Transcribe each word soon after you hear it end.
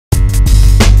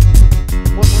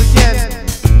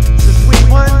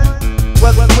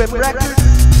with records.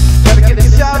 Gotta get a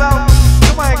shout out.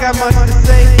 No, I ain't got much to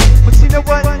say, but you know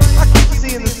what? I keep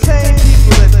seeing the same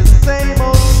people at the same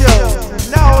old shows. And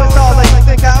now it's all like you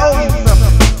think I owe you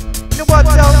something. You know what,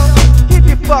 yo? Keep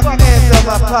your fucking hands out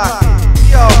my pocket.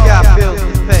 We all got bills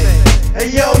to pay. Hey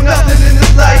yo, nothing in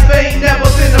this life ain't never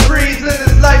been a breeze. In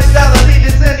this lifestyle I lead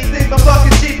is anything but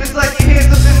fucking cheap. It's like your hands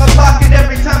up in my pocket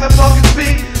every time I fucking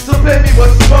speak. So pay me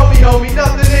what you owe me, homie.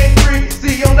 Nothing ain't free.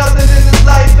 See, yo, nothing in this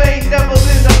life ain't never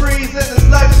been a breeze. In this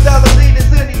lifestyle I lead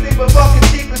is anything but fucking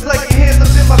cheap. It's like your hands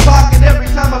up in my pocket every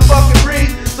time I fucking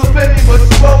breathe. So pay me what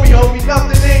you owe me, homie.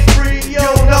 Nothing ain't free. Yo,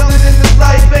 nothing in this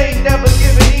life ain't never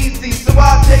given easy. So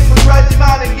I take what's right in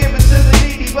mine and give it to the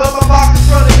needy. But my pocket's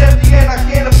running empty and I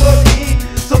can't afford to eat.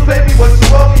 So pay me what you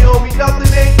owe me, homie. Nothing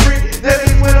ain't free. That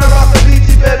means when I rock the beat,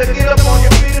 you better get up on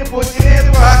your feet and put your hands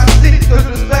where I can see. Cause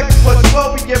respect is what you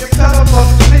owe me every time I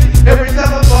fucking speak. Every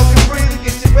time I fucking breathe,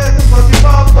 get your ass and fucking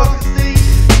motherfucking see.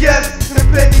 Yes, and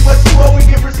pay me what you owe me.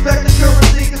 Give respect to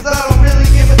currency, cause I don't really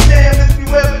give a damn if you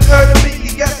ever heard of me.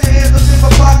 You got your hands up in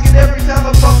my pocket every time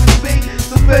I fucking speak.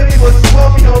 So pay me what you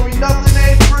owe me, homie. Nothing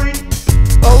ain't free.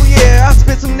 Oh yeah, I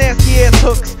spit some nasty ass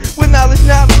hooks with knowledge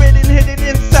not written, hidden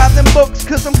inside them books.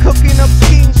 Cause I'm cooking up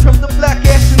schemes from the black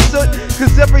ash and soot.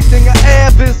 Cause everything I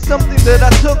have is something that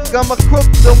I took. I'm a crook,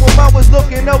 so when I was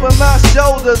looking over my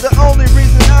shoulder, the only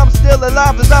reason I'm still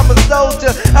alive is I'm a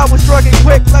soldier. I was struggling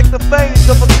quick like the fangs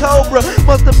of a cobra.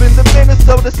 Must have been the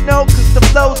Minnesota snow, cause the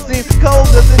flow seems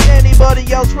colder than anybody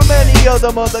else from any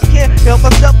other mother. Can't help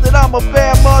myself that I'm a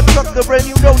bad mud trucker, and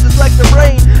you know just like the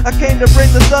rain, I came to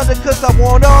bring the thunder. Cause I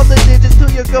want all the digits to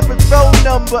your girlfriend's phone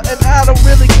number, and I don't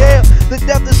really care. The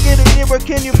death is getting nearer,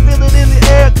 can you feel it in the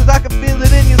air? Cause I can feel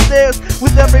it in your stares.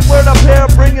 With every word I pair,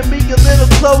 bringing me a little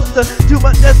closer to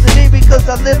my destiny, because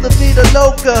I live the vida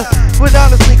loca. But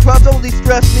honestly, crowds only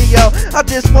stress me out. I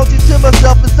just want you to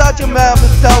myself inside your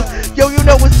mama's house. Yo, you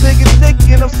know it's big and thick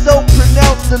and I'm so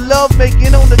pronounced. The love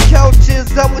making on the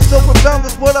couches, I was so profound,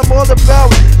 that's what I'm all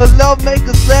about. A love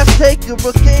maker slash taker,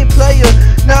 a game player,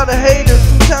 not a hater.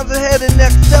 Sometimes I had a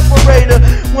neck separator.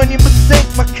 When you mistake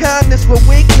my kindness for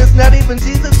weakness, not even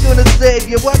Jesus gonna save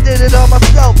you. I did it all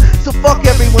myself, so fuck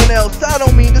everyone else. I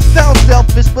don't mean to sound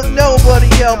selfish, but nobody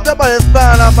helped. I'm just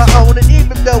fine on my own, and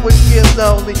even though it's years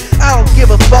only, I don't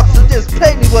give a fuck, so just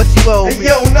pay me what you owe me.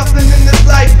 Hey yo, nothing in this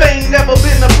life ain't never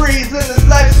been a breeze. In this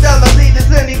lifestyle I lead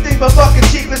is anything but fucking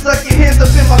cheap. It's like your hands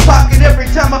up in my pocket every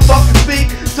time I fucking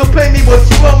speak. So pay me what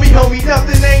you owe me, homie.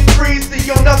 Nothing ain't free. See,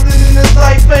 yo, nothing in this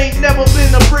life ain't never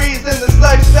been a breeze. In this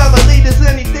lifestyle I lead is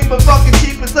anything but fucking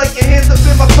cheap. It's like your hands up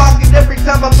in my pocket every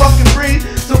time I fucking breathe.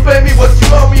 So pay me what you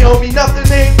owe me, homie. Nothing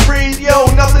ain't free. Yo,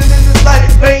 nothing in this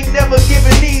life ain't never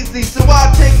given easy. So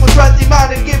I take what's right in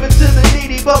mine and give it to the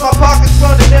needy. But my pocket's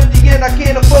running empty and I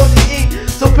can't afford to eat.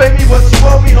 So pay me what you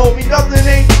owe me, homie. Nothing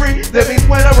ain't free. That means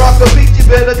when I rock a beat, you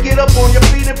better get up on your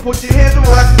feet and put your hands